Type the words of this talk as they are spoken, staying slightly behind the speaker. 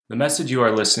The message you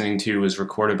are listening to was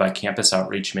recorded by Campus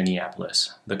Outreach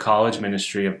Minneapolis, the college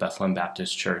ministry of Bethlehem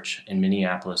Baptist Church in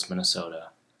Minneapolis, Minnesota,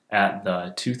 at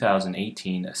the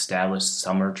 2018 Established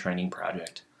Summer Training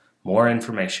Project. More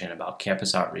information about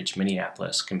Campus Outreach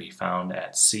Minneapolis can be found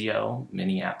at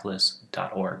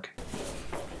cominneapolis.org.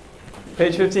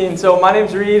 Page 15. So my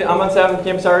name's Reid. I'm on staff at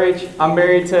Campus Outreach. I'm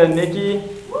married to Nikki.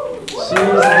 She's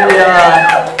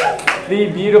the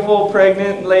beautiful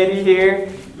pregnant lady here.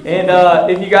 And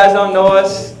if you guys don't know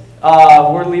us,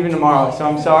 we're leaving tomorrow, so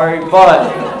I'm sorry.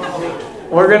 But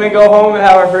we're going to go home and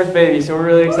have our first baby, so we're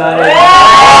really excited.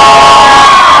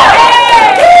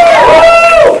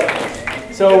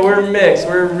 So we're mixed.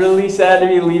 We're really sad to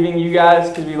be leaving you guys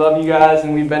because we love you guys,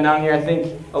 and we've been down here, I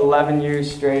think, 11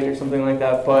 years straight or something like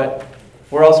that. But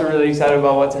we're also really excited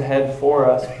about what's ahead for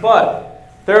us. But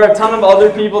there are a ton of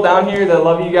other people down here that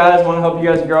love you guys, want to help you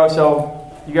guys grow,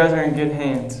 so you guys are in good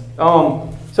hands.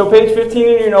 So page 15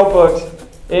 in your notebooks,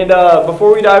 and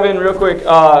before we dive in real quick,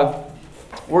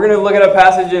 we're going to look at a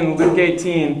passage in Luke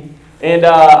 18, and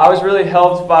I was really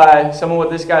helped by some of what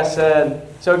this guy said.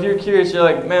 So if you're curious, you're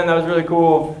like, man, that was really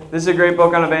cool. This is a great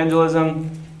book on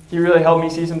evangelism. He really helped me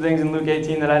see some things in Luke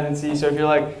 18 that I didn't see. So if you're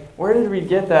like, where did we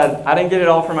get that? I didn't get it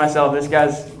all for myself. This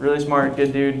guy's really smart,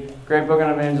 good dude. Great book on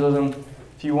evangelism.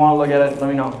 If you want to look at it, let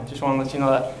me know. I just want to let you know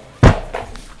that.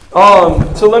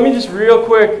 So let me just real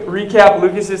quick recap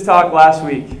Lucas's talk last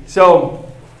week. So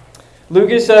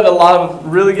Lucas said a lot of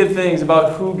really good things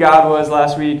about who God was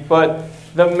last week, but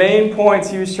the main points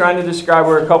he was trying to describe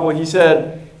were a couple. He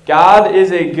said, God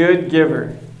is a good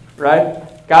giver, right?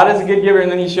 God is a good giver, and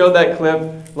then he showed that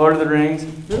clip, Lord of the Rings,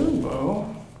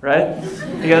 Bilbo, right?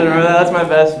 You guys remember that? That's my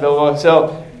best Bilbo.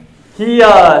 So he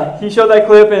showed that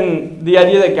clip and the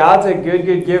idea that God's a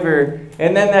good giver,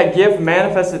 and then that gift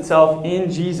manifests itself in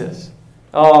Jesus.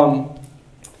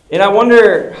 And I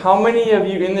wonder how many of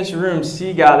you in this room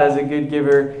see God as a good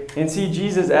giver and see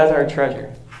Jesus as our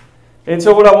treasure. And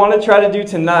so what I want to try to do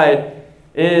tonight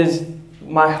is,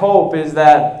 my hope is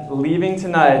that leaving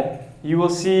tonight, you will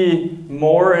see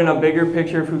more in a bigger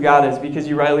picture of who God is because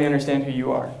you rightly understand who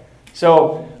you are.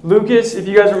 So Lucas, if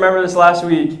you guys remember this last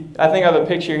week, I think I have a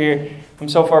picture here. I'm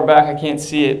so far back I can't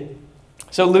see it.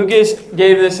 So Lucas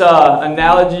gave this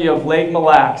analogy of Lake Mille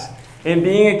Lacs and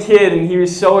being a kid, and he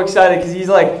was so excited because he's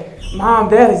like, Mom,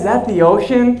 Dad, is that the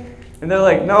ocean? And they're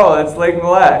like, no, that's Lake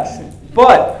Mille Lacs.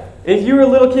 But if you were a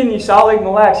little kid and you saw Lake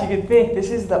Mille Lacs, you could think this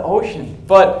is the ocean.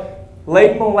 But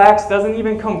Lake Mille Lacs doesn't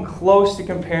even come close to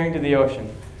comparing to the ocean.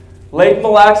 Lake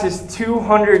Mille Lacs is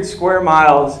 200 square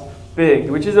miles big,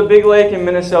 which is a big lake in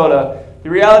Minnesota. The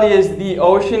reality is the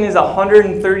ocean is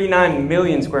 139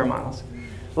 million square miles.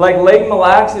 Like Lake Mille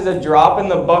Lacs is a drop in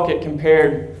the bucket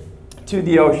compared to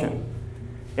the ocean.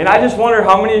 And I just wonder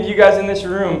how many of you guys in this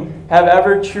room have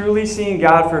ever truly seen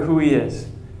God for who he is.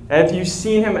 And if you've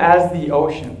seen him as the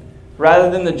ocean,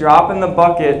 rather than the drop in the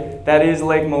bucket that is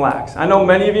Lake Mille Lacs. I know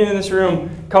many of you in this room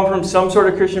come from some sort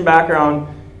of Christian background,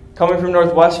 coming from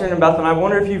Northwestern and Bethlehem. I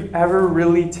wonder if you've ever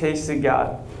really tasted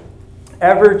God.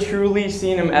 Ever truly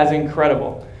seen him as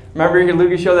incredible. Remember,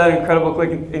 Lucas showed that incredible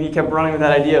clip, and he kept running with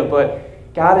that idea, but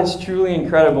God is truly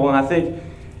incredible, and I think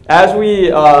as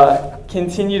we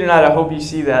continue tonight, I hope you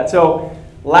see that. So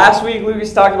last week,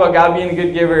 Lucas talked about God being a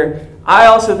good giver. I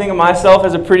also think of myself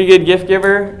as a pretty good gift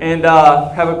giver, and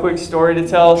have a quick story to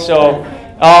tell. So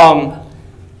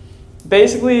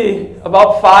basically,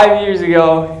 about 5 years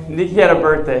ago, Nikki had a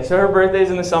birthday. So her birthday's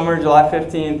in the summer, July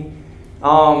 15th.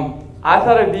 I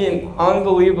thought it'd be an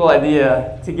unbelievable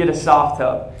idea to get a soft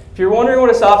tub. If you're wondering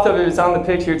what a soft tub is, it's on the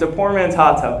picture. It's a poor man's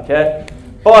hot tub, okay?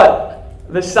 But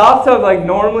the soft tub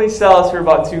normally sells for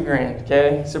about $2,000,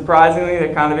 okay? Surprisingly,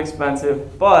 they're kind of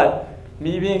expensive. But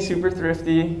me being super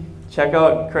thrifty, check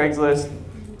out Craigslist,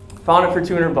 found it for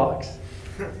 $200.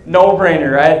 No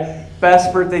brainer, right?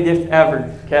 Best birthday gift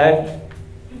ever, okay?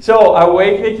 So I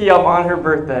wake Nikki up on her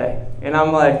birthday, and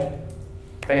I'm like,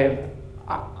 babe,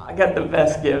 I got the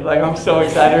best gift. Like, I'm so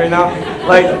excited right now.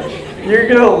 Like, you're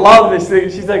going to love this thing.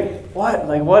 She's like, what?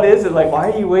 Like, what is it? Like, why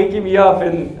are you waking me up?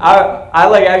 And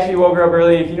I actually woke her up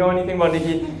early. If you know anything about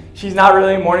Nikki, she's not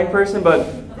really a morning person, but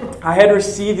I had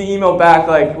received the email back,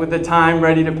 like, with the time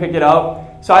ready to pick it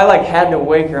up. So I, had to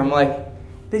wake her. I'm like,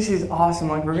 this is awesome.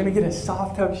 Like, we're going to get a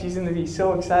soft tub. She's going to be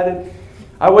so excited.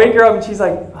 I wake her up, and she's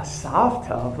like, a soft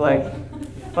tub? Like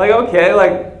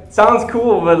okay, sounds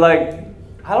cool, but,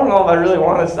 I don't know if I really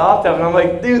want a soft tub. And I'm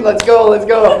like, dude, let's go.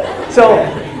 So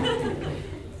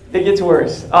it gets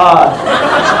worse.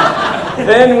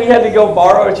 Then we had to go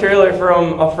borrow a trailer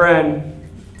from a friend.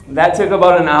 That took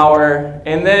about an hour.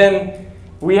 And then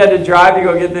we had to drive to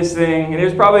go get this thing. And it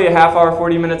was probably a half hour,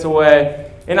 40 minutes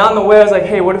away. And on the way, I was like,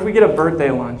 hey, what if we get a birthday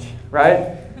lunch,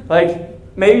 right? Like,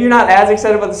 maybe you're not as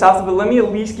excited about the South Tub, but let me at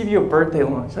least give you a birthday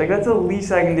lunch. Like, that's the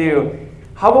least I can do.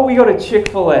 How about we go to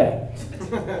Chick-fil-A?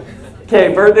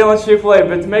 Okay, birthday lunch Chick-fil-A,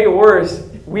 but to make it worse,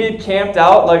 we had camped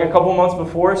out like a couple months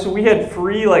before, so we had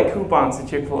free like coupons to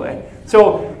Chick-fil-A.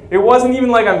 So it wasn't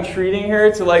even like I'm treating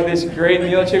her to like this great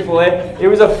meal at Chick-fil-A. It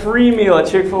was a free meal at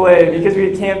Chick-fil-A because we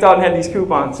had camped out and had these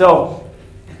coupons. So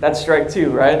that's strike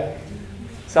two, right?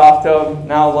 Soft tub,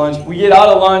 now lunch. We get out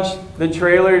of lunch, the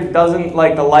trailer doesn't,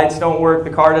 like the lights don't work, the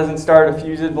car doesn't start, a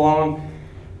fuse is blown.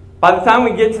 By the time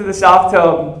we get to the soft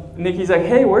tub, Nikki's like,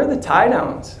 hey, where are the tie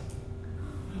downs?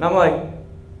 And I'm like,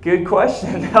 good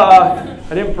question. I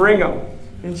didn't bring them.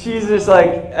 And she's just like,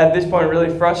 at this point,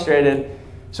 really frustrated.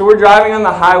 So we're driving on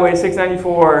the highway,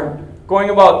 694, going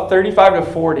about 35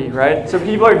 to 40, right? So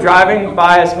people are driving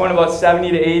by us, going about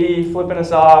 70 to 80, flipping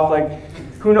us off. Like,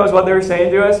 who knows what they were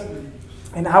saying to us?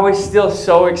 And I was still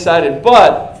so excited.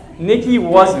 But Nikki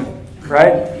wasn't,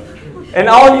 right? And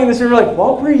all of you in this room are like,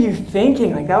 what were you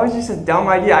thinking? Like, that was just a dumb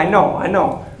idea. I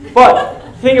know. But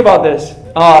think about this.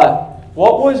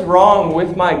 What was wrong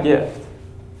with my gift?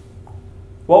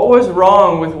 What was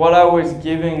wrong with what I was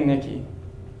giving Nikki?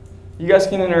 You guys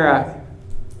can interact.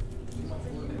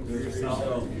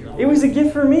 It was a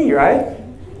gift for me, right?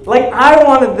 Like, I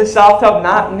wanted the soft tub,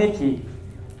 not Nikki.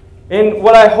 And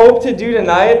what I hope to do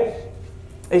tonight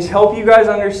is help you guys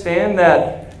understand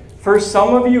that for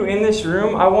some of you in this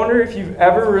room, I wonder if you've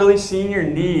ever really seen your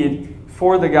need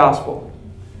for the gospel.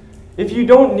 If you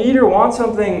don't need or want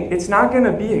something, it's not going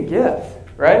to be a gift,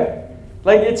 right?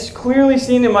 Like, it's clearly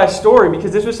seen in my story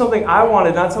because this was something I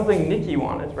wanted, not something Nikki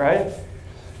wanted, right?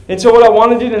 And so what I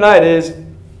want to do tonight is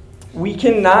we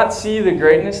cannot see the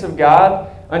greatness of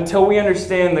God until we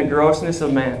understand the grossness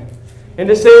of man. And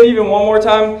to say it even one more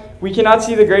time, we cannot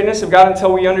see the greatness of God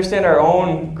until we understand our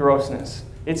own grossness.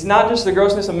 It's not just the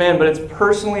grossness of man, but it's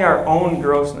personally our own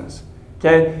grossness.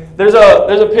 Okay? There's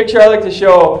a picture I like to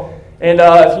show. And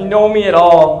if you know me at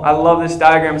all, I love this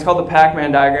diagram. It's called the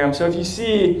Pac-Man diagram. So if you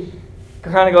see, it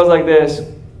kind of goes like this.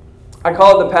 I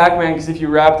call it the Pac-Man because if you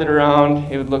wrapped it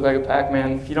around, it would look like a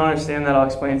Pac-Man. If you don't understand that, I'll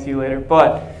explain it to you later.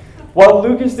 But what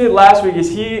Lucas did last week is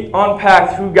he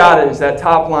unpacked who God is, that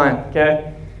top line. Okay?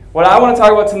 What I want to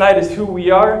talk about tonight is who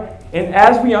we are. And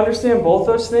as we understand both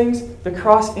those things, the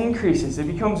cross increases. It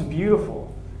becomes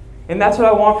beautiful. And that's what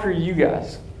I want for you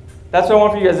guys. That's what I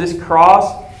want for you guys, this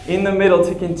cross in the middle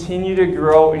to continue to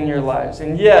grow in your lives.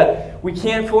 And yet, we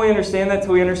can't fully understand that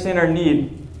until we understand our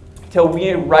need, until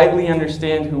we rightly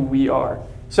understand who we are.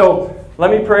 So,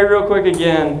 let me pray real quick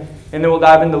again, and then we'll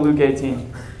dive into Luke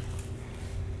 18.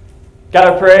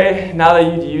 God, I pray now that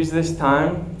you'd use this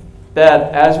time,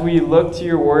 that as we look to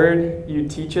your word,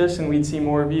 you'd teach us and we'd see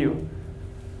more of you.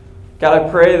 God, I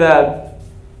pray that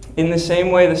in the same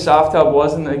way the soft tub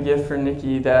wasn't a gift for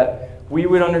Nikki, that we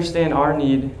would understand our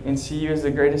need and see you as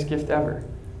the greatest gift ever.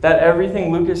 That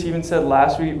everything Lucas even said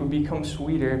last week would become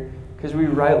sweeter because we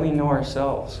rightly know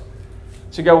ourselves.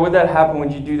 So God, would that happen?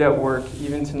 Would you do that work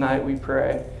even tonight, we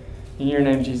pray. In your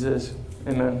name, Jesus.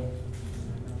 Amen.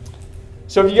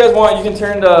 So if you guys want, you can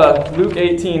turn to Luke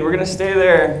 18. We're going to stay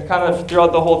there kind of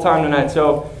throughout the whole time tonight.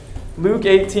 So Luke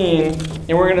 18,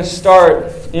 and we're going to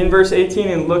start in verse 18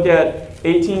 and look at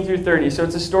 18 through 30. So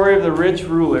it's a story of the rich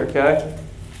ruler, okay?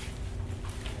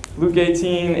 Luke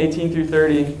 18 through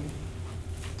 30.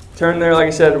 Turn there, like I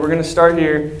said, we're going to start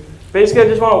here. Basically, I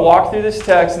just want to walk through this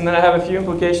text, and then I have a few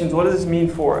implications. What does this mean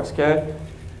for us, okay?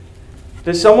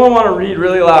 Does someone want to read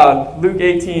really loud? Luke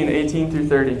 18 through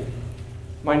 30.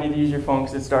 Might need to use your phone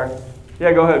because it's dark.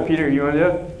 Yeah, go ahead. Peter, you want to do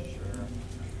it?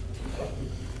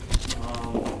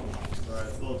 Sorry,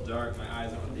 it's a little dark. My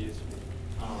eyes aren't these.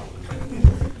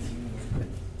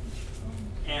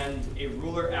 And a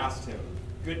ruler asked him,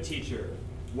 "Good teacher,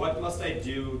 what must I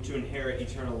do to inherit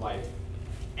eternal life?"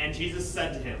 And Jesus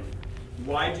said to him,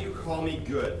 "Why do you call me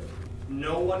good?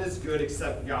 No one is good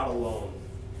except God alone.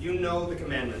 You know the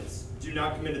commandments. Do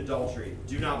not commit adultery.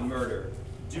 Do not murder.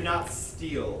 Do not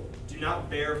steal. Do not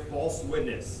bear false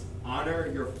witness. Honor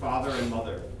your father and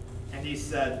mother." And he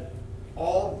said,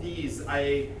 "All these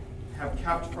I have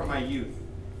kept from my youth."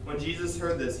 When Jesus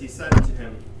heard this, he said to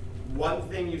him, "One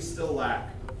thing you still lack.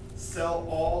 Sell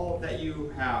all that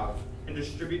you have and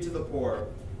distribute to the poor,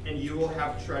 and you will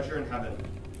have treasure in heaven.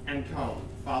 And come,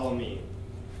 follow me."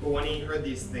 But when he heard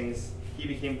these things, he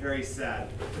became very sad,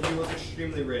 for he was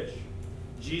extremely rich.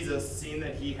 Jesus, seeing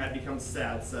that he had become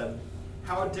sad, said,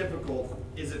 "How difficult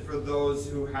is it for those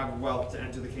who have wealth to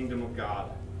enter the kingdom of God?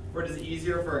 For it is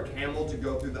easier for a camel to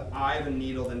go through the eye of a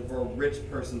needle than for a rich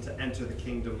person to enter the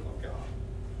kingdom of God."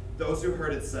 Those who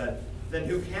heard it said, "Then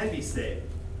who can be saved?"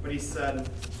 But he said,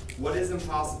 "What is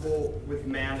impossible with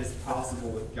man is possible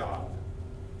with God."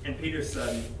 And Peter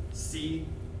said, "See,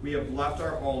 we have left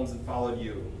our homes and followed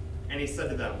you." And he said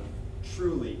to them,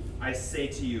 "Truly, I say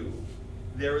to you,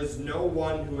 there is no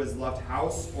one who has left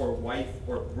house or wife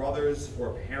or brothers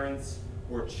or parents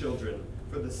or children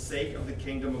for the sake of the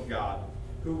kingdom of God,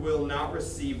 who will not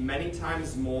receive many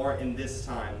times more in this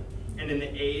time, and in the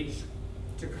age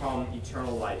to come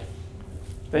eternal life."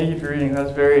 Thank you for reading. That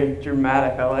was very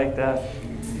dramatic. I like that.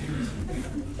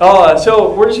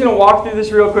 So we're just going to walk through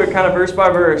this real quick, kind of verse by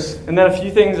verse, and then a few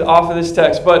things off of this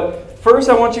text. But first,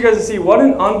 I want you guys to see what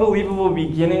an unbelievable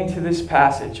beginning to this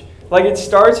passage. Like, it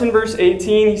starts in verse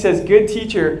 18. He says, "Good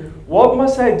teacher, what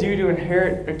must I do to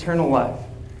inherit eternal life?"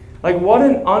 Like, what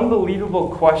an unbelievable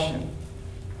question.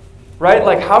 Right?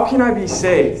 Like, how can I be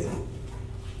saved?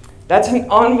 That's an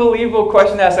unbelievable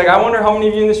question to ask. Like, I wonder how many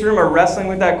of you in this room are wrestling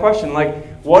with that question. Like,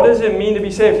 what does it mean to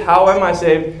be saved? How am I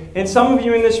saved? And some of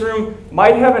you in this room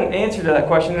might have an answer to that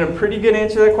question, and a pretty good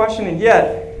answer to that question. And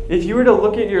yet, if you were to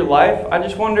look at your life, I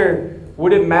just wonder,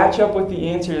 would it match up with the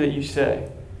answer that you say?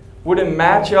 Would it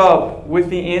match up with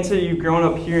the answer you've grown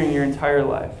up hearing your entire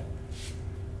life?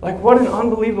 Like, what an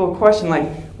unbelievable question. Like,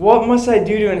 what must I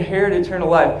do to inherit eternal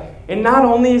life? And not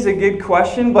only is it a good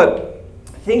question, but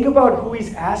think about who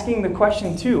he's asking the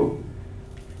question to.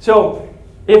 So,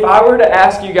 if I were to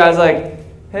ask you guys, like,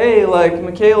 "Hey, like,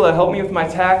 Michaela, help me with my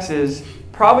taxes,"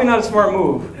 probably not a smart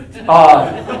move.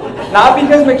 Not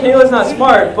because Michaela's not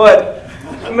smart, but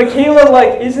Michaela,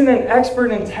 like, isn't an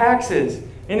expert in taxes.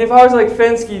 And if I was like,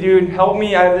 "Fensky, dude, help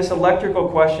me, I have this electrical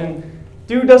question,"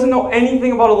 dude doesn't know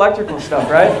anything about electrical stuff,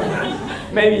 right?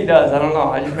 Maybe he does, I don't know,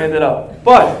 I just made it up.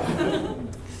 But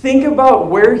think about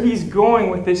where he's going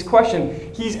with this question.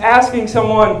 He's asking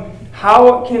someone,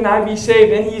 how can I be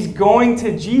saved? And he's going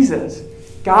to Jesus,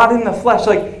 God in the flesh.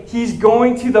 Like, he's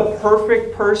going to the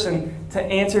perfect person to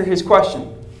answer his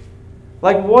question.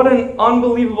 Like, what an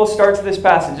unbelievable start to this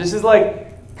passage. This is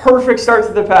like perfect start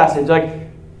to the passage. Like,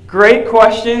 great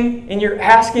question, and you're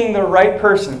asking the right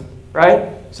person, right?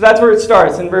 So that's where it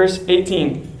starts in verse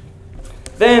 18.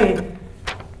 Then,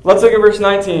 let's look at verse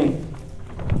 19.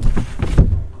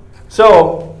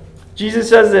 So, Jesus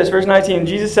says this, verse 19,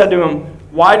 Jesus said to him,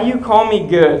 "Why do you call me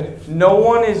good? No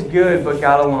one is good but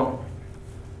God alone."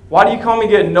 Why do you call me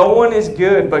good? No one is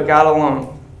good but God alone.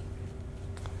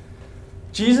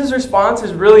 Jesus' response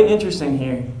is really interesting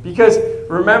here. Because,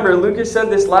 remember, Lucas said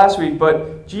this last week,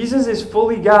 but Jesus is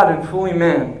fully God and fully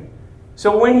man.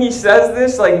 So when he says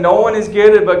this, like, no one is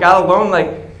good but God alone, like,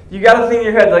 you got to think in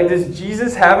your head, like, does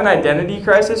Jesus have an identity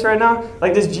crisis right now?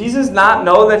 Like, does Jesus not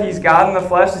know that he's God in the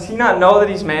flesh? Does he not know that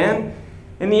he's man?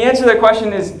 And the answer to that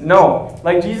question is no.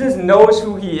 Like, Jesus knows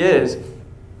who he is.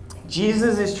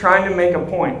 Jesus is trying to make a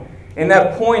point. And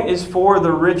that point is for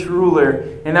the rich ruler.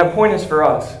 And that point is for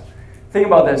us. Think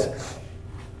about this.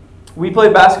 We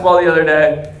played basketball the other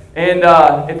day. And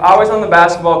if I was on the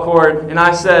basketball court and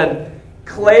I said,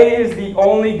 "Clay is the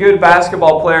only good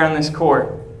basketball player on this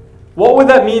court," what would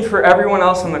that mean for everyone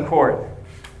else on the court?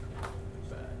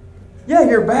 Yeah,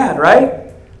 you're bad, right?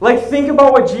 Like, think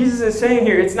about what Jesus is saying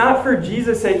here. It's not for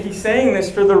Jesus' sake. He's saying this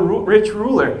for the rich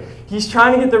ruler. He's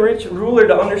trying to get the rich ruler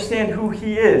to understand who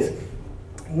he is.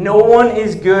 No one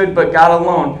is good but God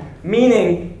alone.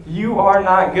 Meaning, you are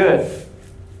not good.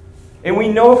 And we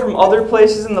know from other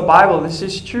places in the Bible this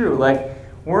is true. Like,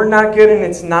 we're not good, and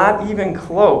it's not even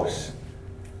close.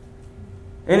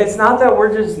 And it's not that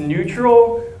we're just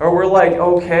neutral or we're like,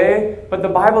 okay, but the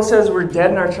Bible says we're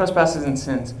dead in our trespasses and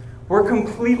sins. We're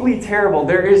completely terrible.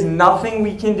 There is nothing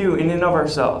we can do in and of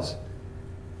ourselves.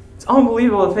 It's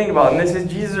unbelievable to think about, and this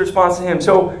is Jesus' response to him.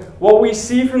 So what we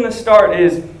see from the start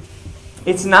is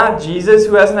it's not Jesus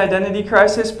who has an identity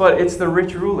crisis, but it's the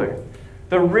rich ruler.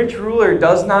 The rich ruler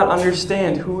does not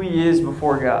understand who he is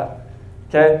before God.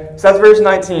 Okay? So that's verse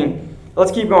 19.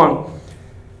 Let's keep going.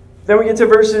 Then we get to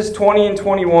verses 20 and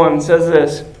 21. It says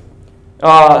this.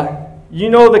 You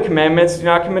know the commandments. Do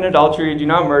not commit adultery. Do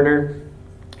not murder.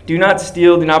 Do not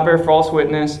steal. Do not bear false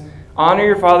witness. Honor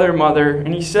your father and mother.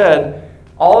 And he said,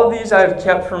 all of these I have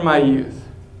kept from my youth.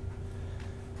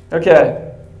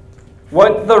 Okay.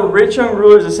 What the rich young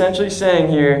ruler is essentially saying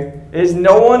here is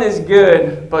no one is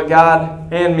good but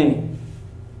God and me.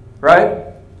 Right?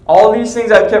 All of these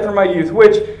things I've kept from my youth,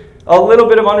 which a little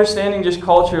bit of understanding just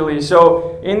culturally.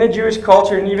 So in the Jewish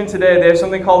culture, and even today, they have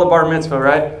something called a bar mitzvah,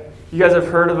 right? You guys have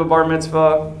heard of a bar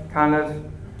mitzvah, kind of?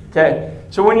 Okay.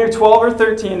 So when you're 12 or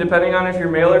 13, depending on if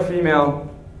you're male or female,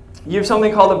 you have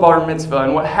something called a bar mitzvah.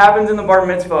 And what happens in the bar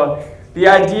mitzvah, the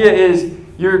idea is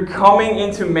you're coming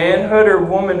into manhood or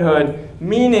womanhood,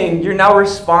 meaning you're now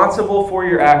responsible for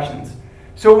your actions.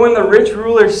 So when the rich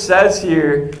ruler says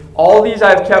here, all these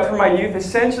I've kept from my youth,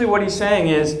 essentially what he's saying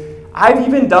is, I've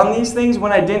even done these things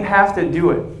when I didn't have to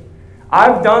do it.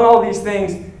 I've done all these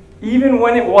things even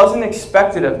when it wasn't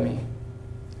expected of me.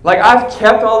 Like, I've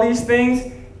kept all these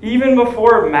things even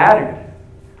before it mattered.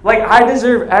 Like, I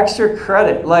deserve extra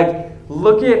credit. Like,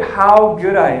 look at how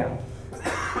good I am.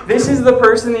 This is the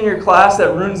person in your class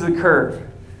that ruins the curve.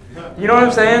 You know what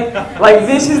I'm saying? Like,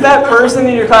 this is that person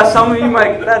in your class. Some of you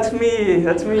might, that's me.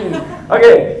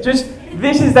 Okay, just,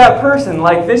 this is that person.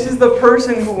 Like, this is the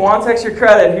person who wants extra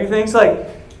credit, who thinks, like,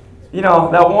 you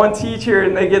know, that one teacher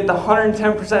and they get the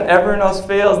 110%, everyone else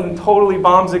fails and totally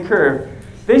bombs the curve.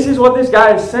 This is what this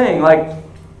guy is saying. Like,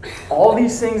 all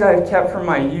these things I have kept from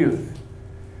my youth.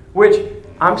 Which,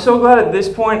 I'm so glad at this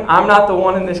point, I'm not the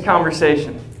one in this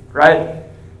conversation, right?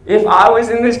 If I was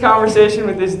in this conversation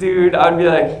with this dude, I'd be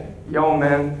like, yo,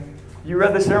 man, you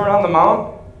read the Sermon on the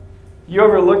Mount? You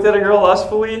ever looked at a girl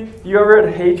lustfully? You ever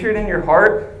had hatred in your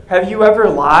heart? Have you ever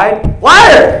lied?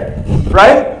 Liar!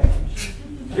 Right?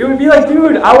 It would be like,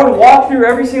 dude, I would walk through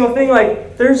every single thing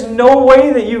like, there's no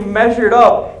way that you've measured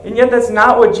up. And yet that's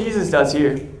not what Jesus does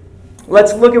here.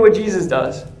 Let's look at what Jesus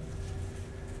does.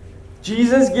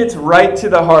 Jesus gets right to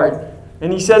the heart.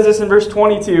 And he says this in verse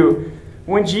 22.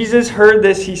 When Jesus heard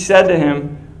this, he said to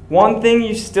him, one thing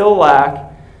you still lack.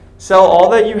 Sell all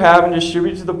that you have and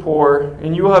distribute to the poor,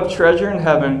 and you will have treasure in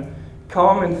heaven.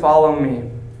 Come and follow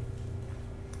me.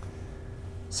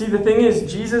 See, the thing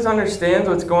is, Jesus understands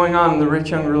what's going on in the rich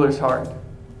young ruler's heart.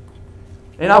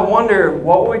 And I wonder,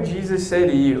 what would Jesus say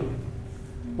to you?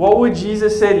 What would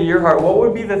Jesus say to your heart? What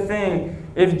would be the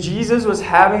thing, if Jesus was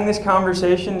having this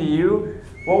conversation to you,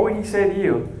 what would he say to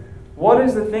you? What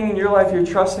is the thing in your life you're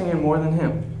trusting in more than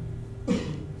him?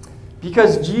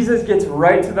 Because Jesus gets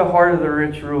right to the heart of the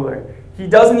rich ruler. He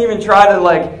doesn't even try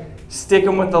to stick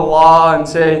him with the law and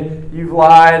say, you've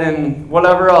lied and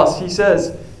whatever else. He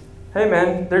says, hey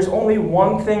man, there's only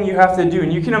one thing you have to do.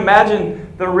 And you can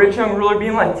imagine the rich young ruler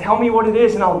being like, tell me what it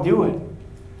is and I'll do it.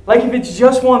 Like, if it's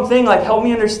just one thing, help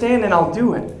me understand and I'll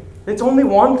do it. It's only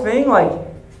one thing,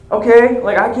 okay,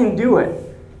 I can do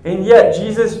it. And yet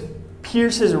Jesus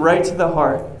pierces right to the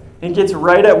heart and gets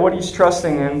right at what he's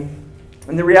trusting in.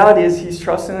 And the reality is he's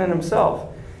trusting in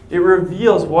himself. It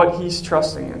reveals what he's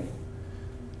trusting in.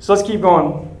 So let's keep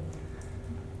going.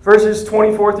 Verses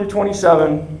 24 through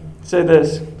 27 say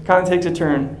this. It kind of takes a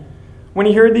turn. When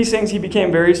he heard these things, he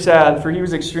became very sad, for he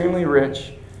was extremely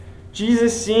rich.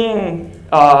 Jesus, seeing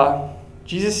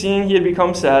he had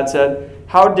become sad, said,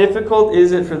 how difficult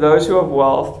is it for those who have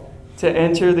wealth to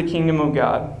enter the kingdom of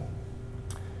God?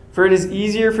 For it is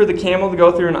easier for the camel to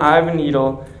go through an eye of a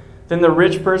needle than the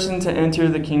rich person to enter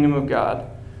the kingdom of God.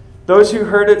 Those who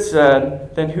heard it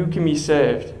said, then who can be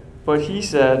saved? But he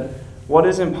said, what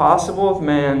is impossible with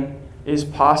man is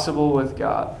possible with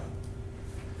God.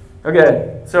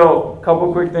 Okay, so a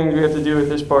couple quick things we have to do with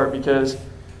this part because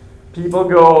people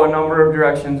go a number of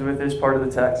directions with this part of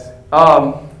the text.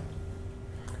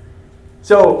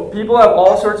 So people have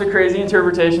all sorts of crazy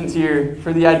interpretations here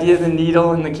for the idea of the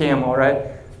needle and the camel, right?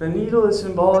 The needle is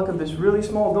symbolic of this really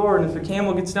small door, and if the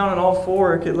camel gets down on all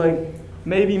four, it could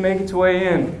maybe make its way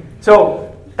in.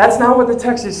 So that's not what the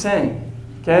text is saying,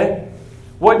 okay?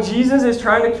 What Jesus is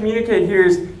trying to communicate here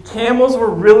is camels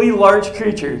were really large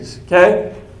creatures,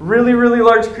 okay? Really, really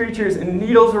large creatures, and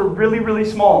needles were really, really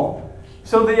small.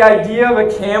 So the idea of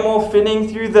a camel fitting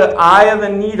through the eye of a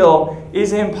needle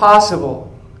is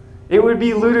impossible. It would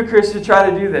be ludicrous to try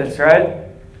to do this, right?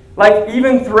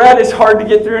 Even thread is hard to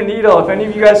get through a needle, if any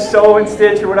of you guys sew and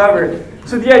stitch or whatever.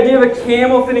 So the idea of a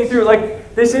camel fitting through,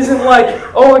 this isn't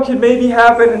it could maybe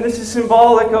happen, and this is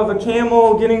symbolic of a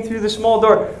camel getting through the small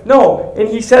door. No, and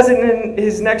he says it in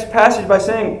his next passage by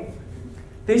saying,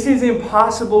 this is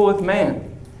impossible with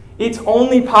man. It's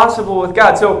only possible with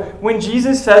God. So when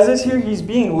Jesus says this here, he's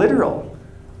being literal.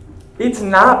 It's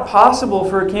not possible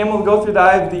for a camel to go through the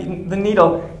eye of the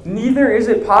needle. Neither is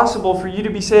it possible for you to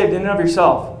be saved in and of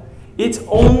yourself. It's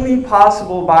only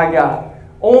possible by God.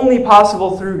 Only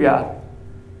possible through God.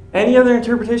 Any other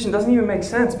interpretation doesn't even make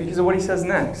sense because of what he says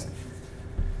next.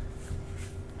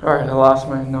 All right, I lost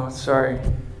my notes. Sorry.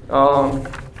 But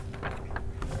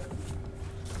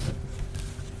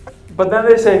then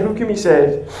they say, who can be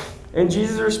saved? And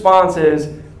Jesus' response is,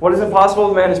 what is impossible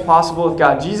with man is possible with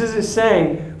God. Jesus is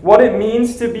saying, what it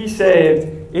means to be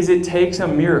saved is it takes a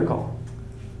miracle.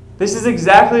 This is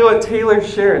exactly what Taylor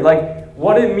shared.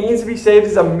 What it means to be saved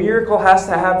is a miracle has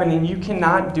to happen, and you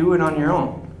cannot do it on your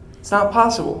own. It's not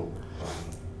possible.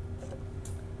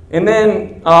 And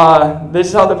then, this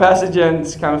is how the passage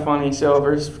ends. Kind of funny. So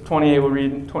verse 28, we'll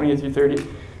read 28 through 30.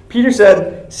 Peter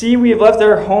said, "See, we have left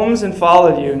our homes and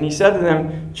followed you." And he said to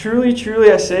them, "Truly, truly,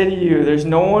 I say to you, there's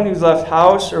no one who's left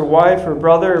house or wife or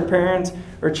brother or parents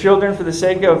or children for the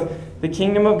sake of the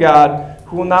kingdom of God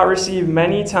who will not receive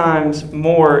many times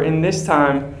more in this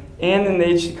time and in the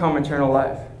age to come eternal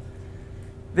life."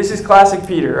 This is classic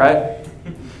Peter, right?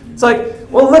 It's like,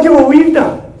 well, look at what we've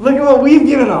done. Look at what we've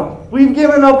given up. We've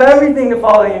given up everything to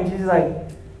follow you. And Jesus is like,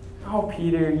 "Oh,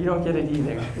 Peter, you don't get it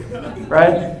either."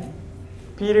 Right?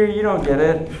 Peter, you don't get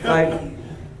it. Like,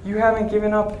 you haven't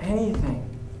given up anything.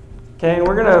 Okay, and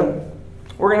we're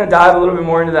gonna dive a little bit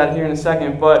more into that here in a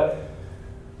second. But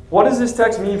what does this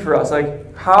text mean for us?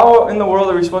 Like, how in the world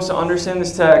are we supposed to understand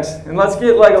this text? And let's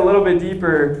get like a little bit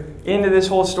deeper into this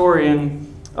whole story. And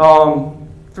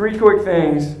 3 quick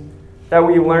things that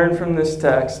we learn from this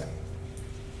text.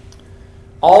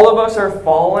 All of us are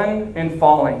fallen and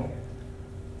falling.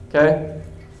 Okay?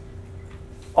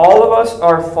 All of us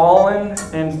are fallen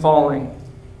and falling.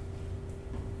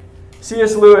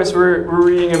 C.S. Lewis, we're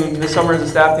reading him this summer as a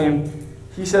staff team.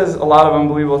 He says a lot of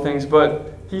unbelievable things,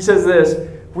 but he says this: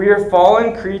 "We are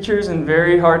fallen creatures and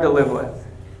very hard to live with."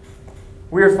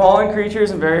 We are fallen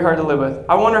creatures and very hard to live with.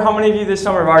 I wonder how many of you this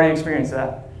summer have already experienced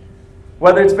that.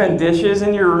 Whether it's been dishes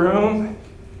in your room,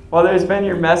 whether it's been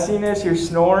your messiness, your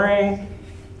snoring,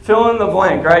 fill in the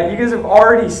blank, right? You guys have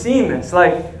already seen this.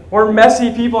 Like, we're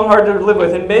messy people and hard to live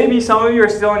with. And maybe some of you are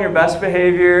still on your best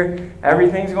behavior.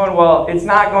 Everything's going well. It's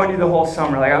not going to the whole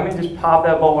summer. Like, let me just pop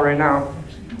that bubble right now.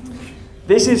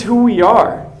 This is who we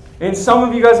are. And some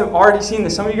of you guys have already seen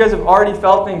this. Some of you guys have already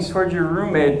felt things towards your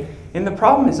roommate. And the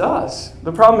problem is us.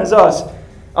 The problem is us.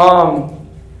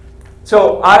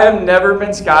 So I have never been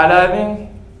skydiving,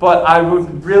 but I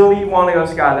would really want to go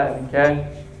skydiving, okay?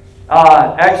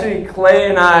 Actually, Clay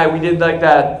and I, we did like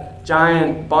that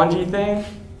giant bungee thing.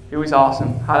 It was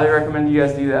awesome. Highly recommend you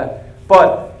guys do that.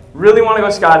 But really want to go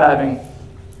skydiving.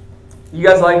 You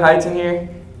guys like heights in here?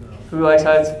 Who likes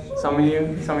heights? Some of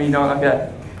you don't? Okay.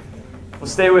 Well,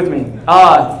 stay with me.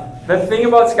 The thing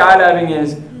about skydiving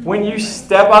is when you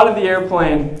step out of the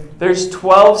airplane, there's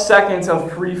 12 seconds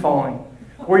of free falling,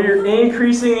 where you're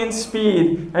increasing in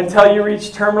speed until you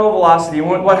reach terminal velocity.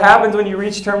 What happens when you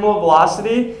reach terminal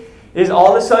velocity is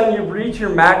all of a sudden you reach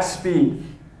your max speed.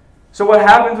 So what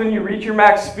happens when you reach your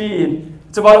max speed,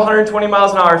 it's about 120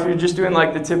 miles an hour if you're just doing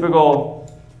like the typical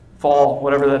fall,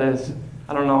 whatever that is.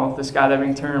 I don't know the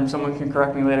skydiving term. Someone can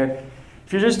correct me later.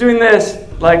 If you're just doing this,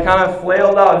 like kind of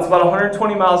flailed out, it's about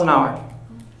 120 miles an hour.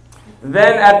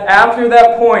 Then after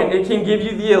that point, it can give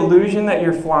you the illusion that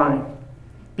you're flying.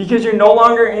 Because you're no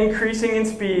longer increasing in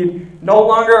speed, no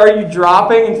longer are you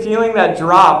dropping and feeling that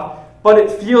drop, but it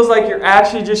feels like you're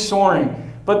actually just soaring.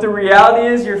 But the reality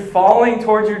is you're falling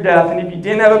towards your death, and if you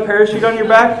didn't have a parachute on your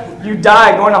back, you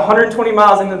die going 120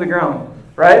 miles into the ground,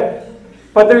 right?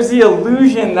 But there's the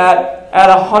illusion that at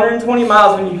 120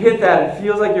 miles, when you hit that, it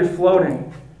feels like you're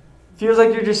floating. It feels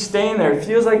like you're just staying there. It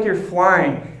feels like you're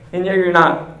flying, and yet you're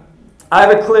not. I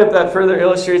have a clip that further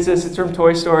illustrates this. It's from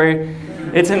Toy Story.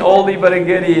 It's an oldie but a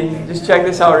goodie. Just check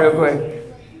this out real quick.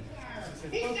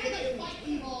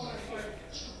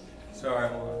 Sorry,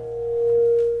 hold on.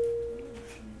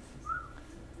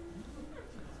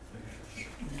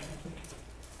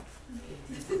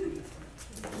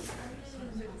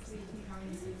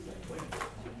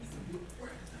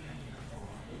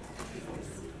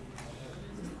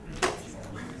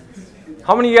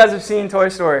 How many of you guys have seen Toy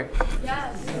Story?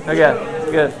 Yes. Okay,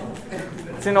 good.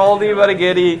 It's an oldie but a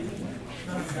goodie.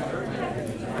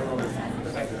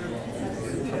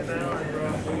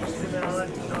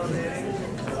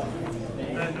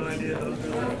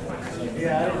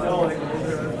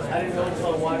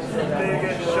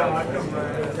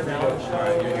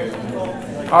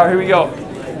 All right, here we go.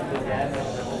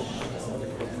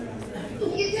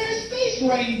 Get that Space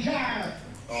Ranger!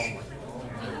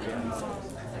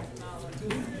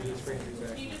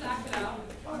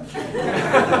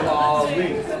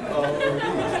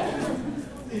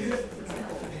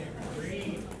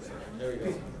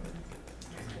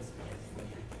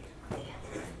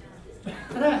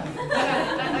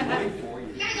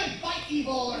 Not to fight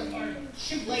evil or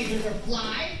shoot lasers or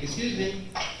fly. Excuse me.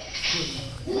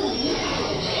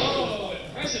 Oh,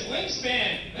 impressive wingspan.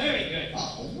 Very good.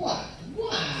 Oh, what?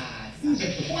 These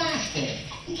are plastic.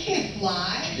 You can't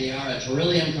fly. They are a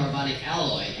beryllium carbonic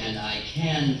alloy, and I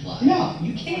can fly. No,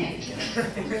 you can't.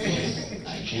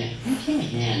 I can. You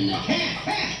can't. I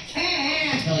Can't.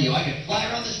 tell you, I could fly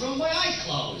around this room with my eyes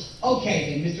closed.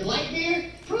 Okay, then, Mr.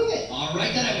 Lightyear, prove it. All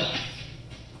right, then I will.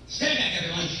 Stand back,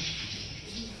 everyone.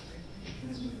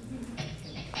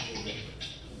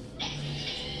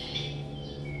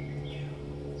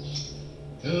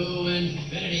 To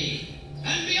infinity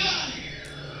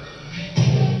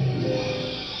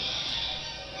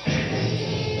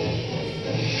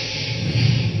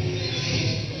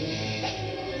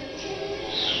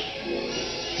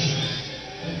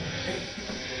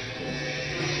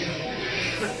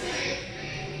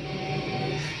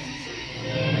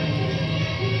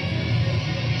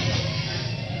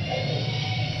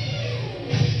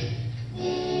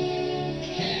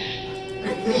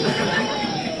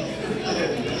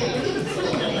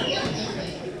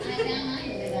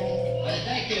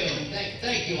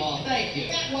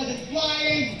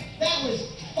flying. That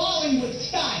was falling with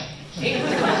style.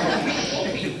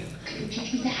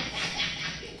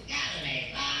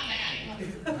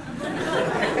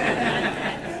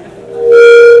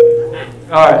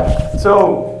 Alright,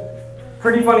 so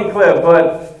pretty funny clip,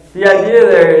 but the idea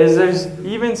there is there's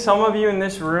even some of you in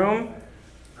this room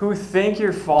who think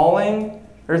you're falling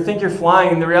or think you're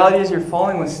flying, and the reality is you're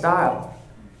falling with style.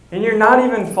 And you're not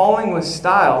even falling with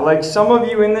style. Like some of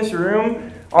you in this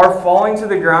room are falling to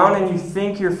the ground and you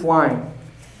think you're flying.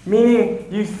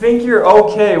 Meaning you think you're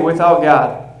okay without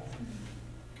God.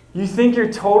 You think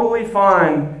you're totally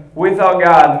fine without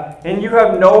God. And you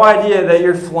have no idea that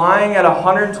you're flying at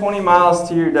 120 miles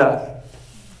to your death.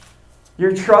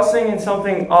 You're trusting in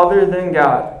something other than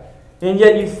God. And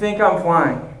yet you think I'm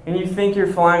flying. And you think you're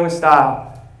flying with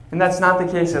style. And that's not the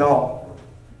case at all.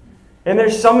 And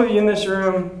there's some of you in this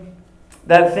room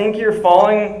that think you're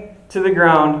falling to the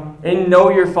ground and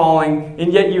know you're falling,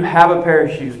 and yet you have a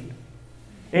parachute.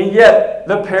 And yet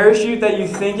the parachute that you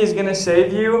think is going to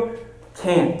save you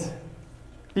can't.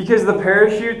 Because the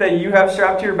parachute that you have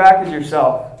strapped to your back is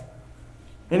yourself.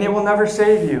 And it will never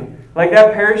save you. Like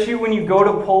that parachute, when you go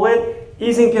to pull it,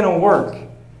 isn't going to work.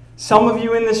 Some of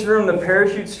you in this room, the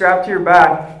parachute strapped to your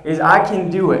back is, I can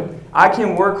do it. I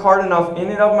can work hard enough in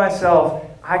and of myself.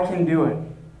 I can do it.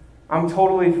 I'm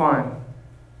totally fine.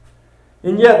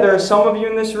 And yet there are some of you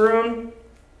in this room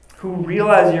who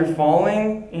realize you're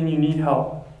falling and you need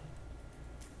help.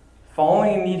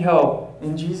 Falling and need help.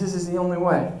 And Jesus is the only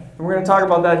way. And we're going to talk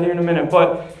about that here in a minute.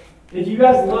 But if you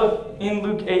guys look in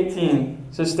Luke 18,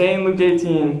 so stay in Luke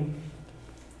 18.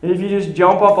 And if you just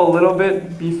jump up a little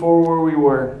bit before where we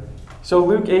were. So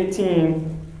Luke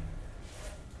 18,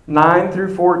 9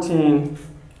 through 14,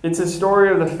 it's a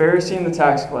story of the Pharisee and the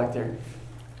tax collector.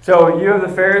 So you have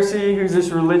the Pharisee, who's this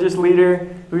religious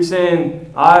leader, who's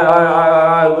saying,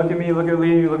 I, look at me, look at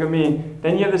me, look at me.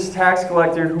 Then you have this tax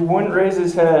collector who wouldn't raise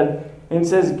his head and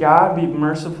says, God, be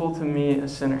merciful to me, a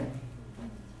sinner.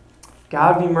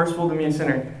 God, be merciful to me, a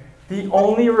sinner. The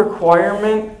only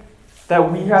requirement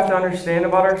that we have to understand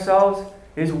about ourselves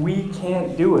is we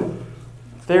can't do it.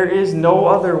 There is no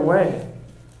other way.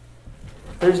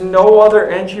 There's no other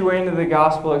entryway into the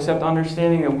gospel except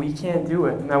understanding that we can't do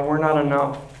it and that we're not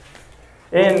enough.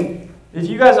 And if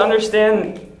you guys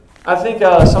understand, I think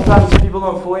sometimes people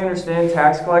don't fully understand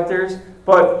tax collectors,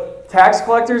 but tax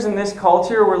collectors in this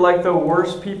culture were like the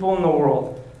worst people in the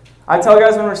world. I tell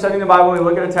guys when we're studying the Bible, we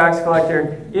look at a tax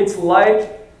collector, it's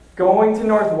like going to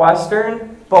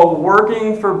Northwestern, but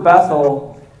working for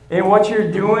Bethel. And what you're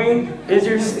doing is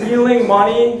you're stealing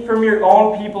money from your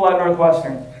own people at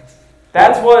Northwestern.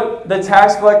 That's what the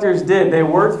tax collectors did. They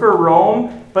worked for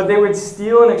Rome, but they would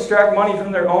steal and extract money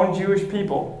from their own Jewish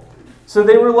people. So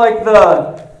they were like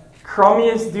the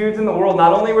crummiest dudes in the world.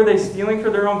 Not only were they stealing for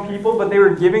their own people, but they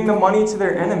were giving the money to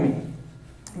their enemy.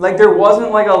 Like there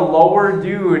wasn't like a lower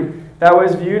dude that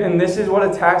was viewed, and this is what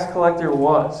a tax collector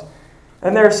was.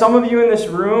 And there are some of you in this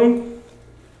room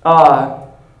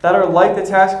that are like the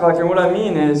tax collector. And what I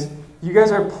mean is, you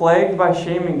guys are plagued by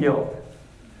shame and guilt.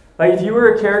 Like if you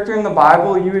were a character in the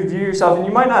Bible, you would view yourself, and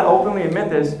you might not openly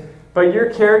admit this, but your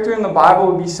character in the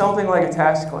Bible would be something like a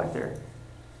tax collector.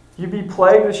 You'd be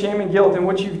plagued with shame and guilt, and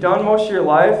what you've done most of your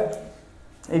life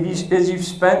is you've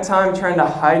spent time trying to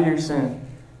hide your sin.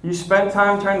 You spent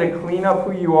time trying to clean up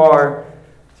who you are.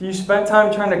 You spent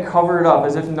time trying to cover it up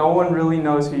as if no one really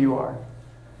knows who you are.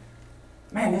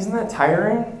 Man, isn't that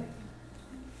tiring?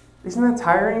 Isn't that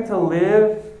tiring to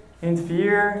live in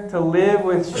fear, to live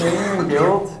with shame and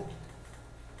guilt?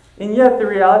 And yet the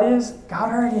reality is,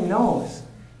 God already knows.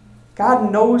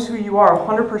 God knows who you are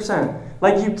 100%.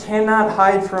 Like you cannot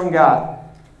hide from God.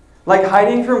 Like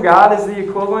hiding from God is the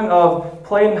equivalent of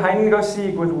playing hide and go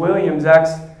seek with William, Zach's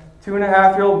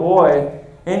 2.5-year-old boy,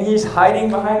 and he's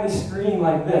hiding behind the screen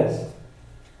like this.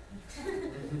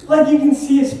 Like you can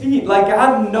see his feet. Like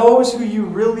God knows who you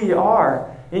really are.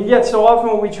 And yet so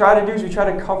often what we try to do is we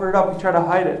try to cover it up, we try to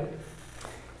hide it.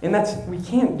 And we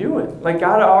can't do it. Like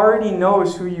God already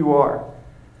knows who you are.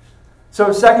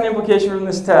 So second implication from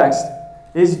this text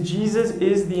is Jesus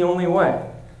is the only way.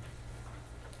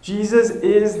 Jesus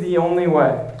is the only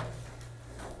way.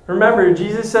 Remember,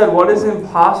 Jesus said what is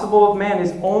impossible with man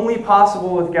is only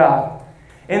possible with God.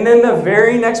 And then the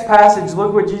very next passage,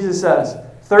 look what Jesus says.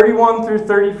 31 through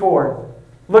 34.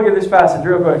 Look at this passage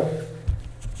real quick.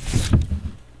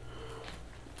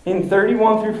 In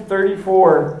 31 through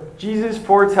 34, Jesus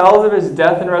foretells of his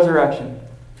death and resurrection.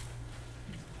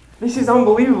 This is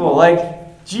unbelievable.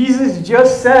 Like, Jesus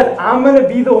just said, I'm going to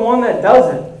be the one that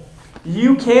does it.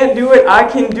 You can't do it, I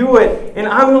can do it, and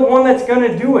I'm the one that's going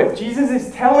to do it. Jesus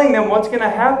is telling them what's going to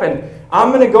happen.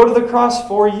 I'm going to go to the cross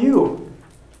for you.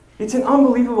 It's an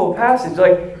unbelievable passage.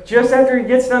 Like, just after he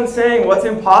gets done saying what's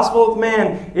impossible with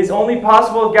man is only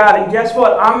possible with God, and guess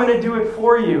what? I'm going to do it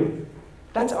for you.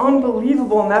 That's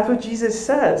unbelievable, and that's what Jesus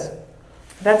says.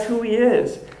 That's who he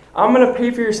is. I'm going to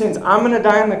pay for your sins. I'm going to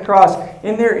die on the cross,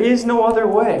 and there is no other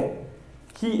way.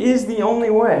 He is the only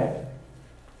way.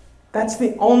 That's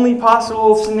the only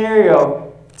possible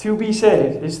scenario to be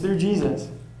saved, is through Jesus.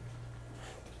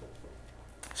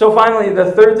 So finally,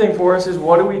 the third thing for us is,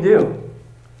 what do?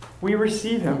 We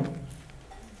receive him.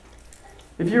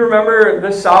 If you remember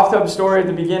the soft tub story at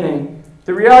the beginning,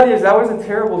 the reality is that was a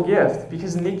terrible gift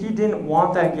because Nikki didn't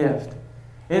want that gift.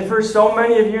 And for so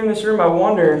many of you in this room, I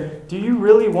wonder, do you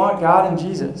really want God and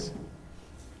Jesus?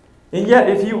 And yet,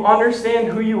 if you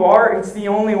understand who you are, it's the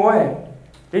only way.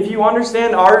 If you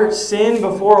understand our sin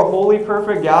before a holy,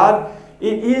 perfect God,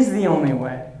 it is the only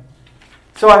way.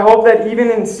 So I hope that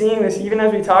even in seeing this, even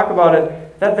as we talk about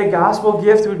it, that the gospel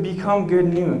gift would become good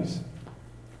news.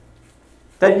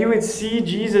 That you would see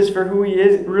Jesus for who he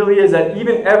really is. That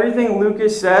even everything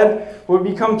Lucas said would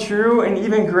become true and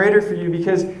even greater for you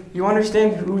because you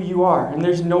understand who you are. And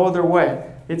there's no other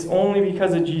way. It's only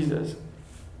because of Jesus.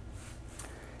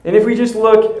 And if we just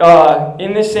look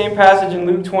in this same passage in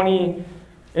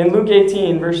Luke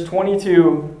 18, verse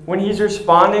 22, when he's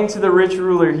responding to the rich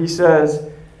ruler, he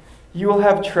says, "You will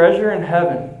have treasure in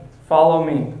heaven. Follow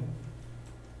me."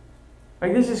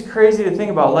 Like, this is crazy to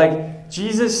think about. Like,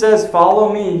 Jesus says,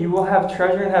 "Follow me. You will have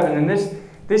treasure in heaven." And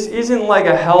this isn't like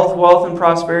a health, wealth, and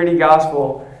prosperity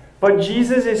gospel. But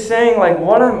Jesus is saying, like,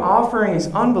 what I'm offering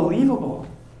is unbelievable.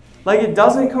 Like, it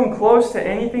doesn't come close to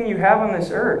anything you have on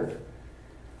this earth.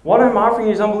 What I'm offering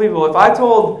you is unbelievable. If I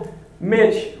told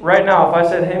Mitch right now, if I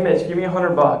said, "Hey Mitch, give me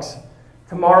 $100.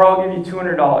 Tomorrow I'll give you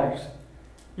 $200."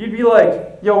 You'd be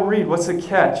like, "Yo, Reid, what's the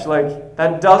catch? Like,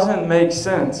 that doesn't make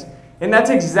sense." And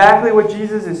that's exactly what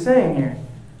Jesus is saying here.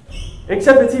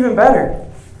 Except it's even better.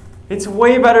 It's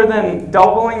way better than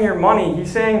doubling your money. He's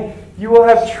saying, you will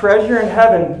have treasure in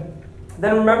heaven.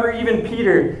 Then remember even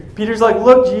Peter. Peter's like,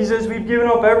 "Look, Jesus, we've given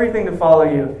up everything to follow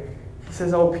you." He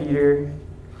says, "Oh, Peter,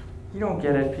 you don't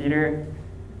get it, Peter.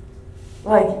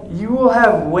 Like, you will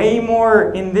have way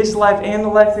more in this life and the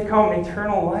life to come,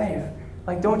 eternal life.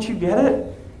 Like, don't you get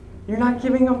it? You're not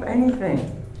giving up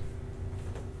anything.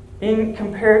 In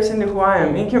comparison to who I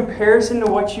am, in comparison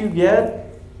to what you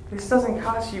get, this doesn't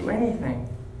cost you anything."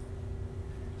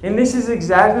 And this is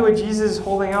exactly what Jesus is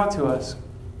holding out to us.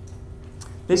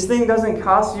 This thing doesn't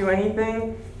cost you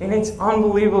anything, and it's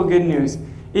unbelievable good news.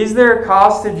 Is there a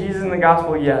cost to Jesus in the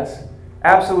gospel? Yes.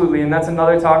 Absolutely, and that's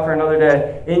another talk for another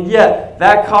day. And yet,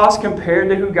 that cost compared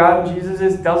to who God and Jesus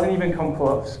is doesn't even come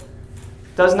close.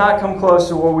 Does not come close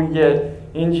to what we get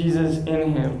in Jesus,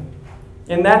 in him.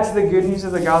 And that's the good news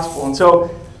of the gospel. And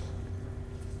so,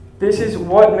 this is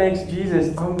what makes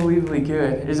Jesus unbelievably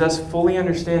good, is us fully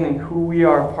understanding who we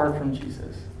are apart from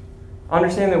Jesus.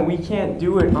 Understand that we can't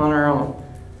do it on our own.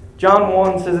 John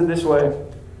 1 says it this way: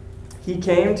 "He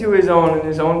came to his own, and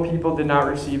his own people did not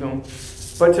receive him.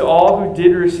 But to all who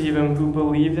did receive him, who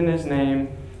believed in his name,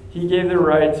 he gave the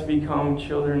right to become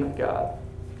children of God."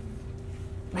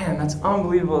 Man, that's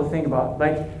unbelievable to think about.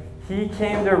 Like, he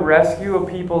came to rescue a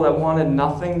people that wanted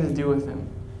nothing to do with him.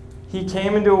 He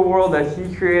came into a world that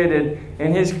he created,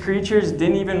 and his creatures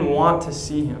didn't even want to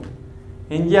see him.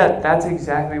 And yet, that's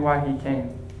exactly why he came.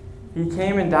 He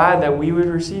came and died that we would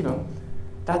receive him.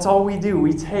 That's all we do.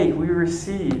 We take, we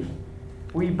receive.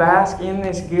 We bask in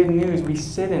this good news. We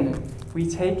sit in it. We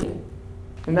take it.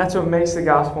 And that's what makes the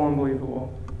gospel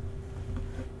unbelievable.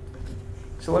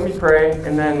 So let me pray,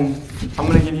 and then I'm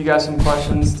going to give you guys some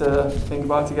questions to think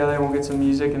about together, and we'll get some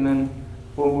music, and then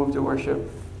we'll move to worship.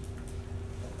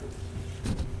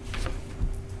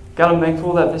 God, I'm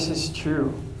thankful that this is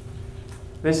true.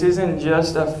 This isn't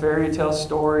just a fairy tale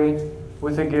story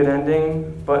with a good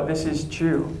ending, but this is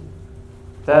true.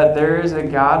 That there is a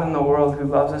God in the world who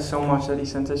loves us so much that he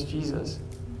sent us Jesus.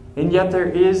 And yet there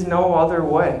is no other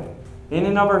way. In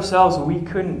and of ourselves, we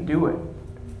couldn't do it.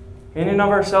 In and of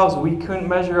ourselves, we couldn't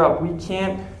measure up. We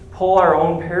can't pull our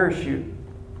own parachute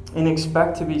and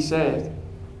expect to be saved.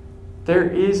 There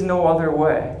is no other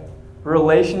way.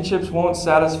 Relationships won't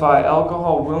satisfy.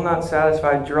 Alcohol will not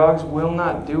satisfy. Drugs will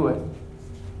not do it.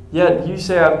 Yet you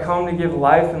say, "I've come to give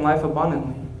life and life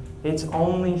abundantly." It's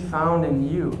only found in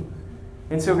you.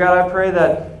 And so, God, I pray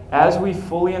that as we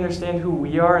fully understand who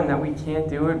we are and that we can't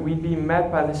do it, we'd be met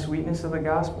by the sweetness of the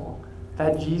gospel,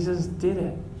 that Jesus did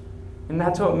it. And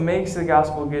that's what makes the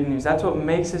gospel good news. That's what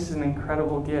makes this an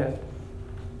incredible gift.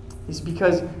 It's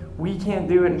because we can't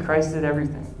do it and Christ did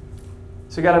everything.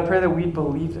 So God, I pray that we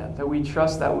believe that we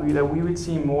trust that we would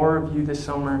see more of you this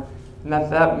summer, and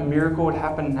that miracle would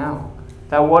happen now.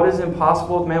 That what is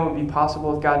impossible with man would be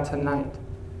possible with God tonight.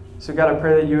 So God, I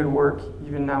pray that you would work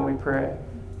even now, we pray.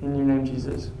 In your name,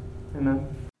 Jesus. Amen.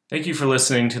 Thank you for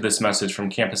listening to this message from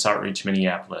Campus Outreach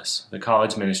Minneapolis, the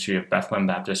college ministry of Bethlehem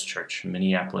Baptist Church,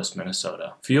 Minneapolis,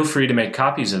 Minnesota. Feel free to make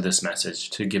copies of this message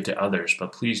to give to others,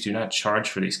 but please do not charge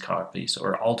for these copies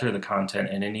or alter the content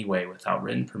in any way without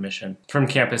written permission from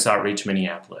Campus Outreach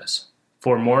Minneapolis.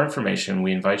 For more information,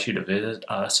 we invite you to visit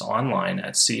us online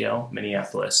at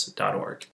clminneapolis.org.